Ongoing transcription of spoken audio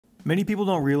Many people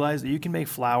don't realize that you can make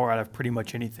flour out of pretty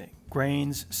much anything.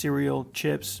 Grains, cereal,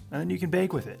 chips, and then you can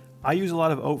bake with it. I use a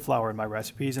lot of oat flour in my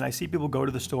recipes, and I see people go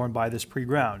to the store and buy this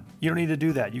pre-ground. You don't need to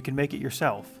do that, you can make it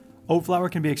yourself. Oat flour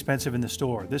can be expensive in the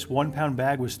store. This 1 pound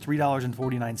bag was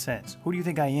 $3.49. Who do you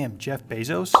think I am, Jeff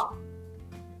Bezos?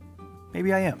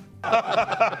 Maybe I am.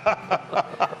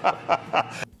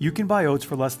 You can buy oats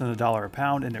for less than $1 a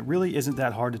pound, and it really isn't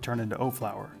that hard to turn into oat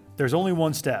flour. There's only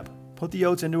one step. Put the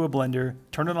oats into a blender,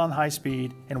 turn it on high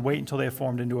speed, and wait until they have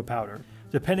formed into a powder.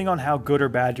 Depending on how good or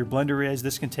bad your blender is,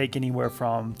 this can take anywhere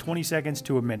from 20 seconds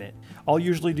to a minute. I'll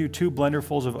usually do 2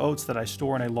 blenderfuls of oats that I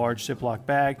store in a large Ziploc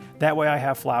bag. That way I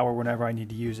have flour whenever I need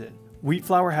to use it. Wheat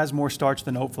flour has more starch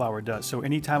than oat flour does, so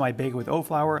anytime I bake with oat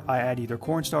flour, I add either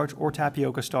cornstarch or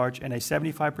tapioca starch in a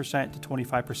 75% to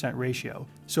 25% ratio.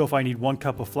 So if I need 1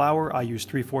 cup of flour, I use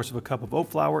 3/4 of a cup of oat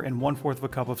flour and 1/4 of a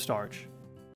cup of starch.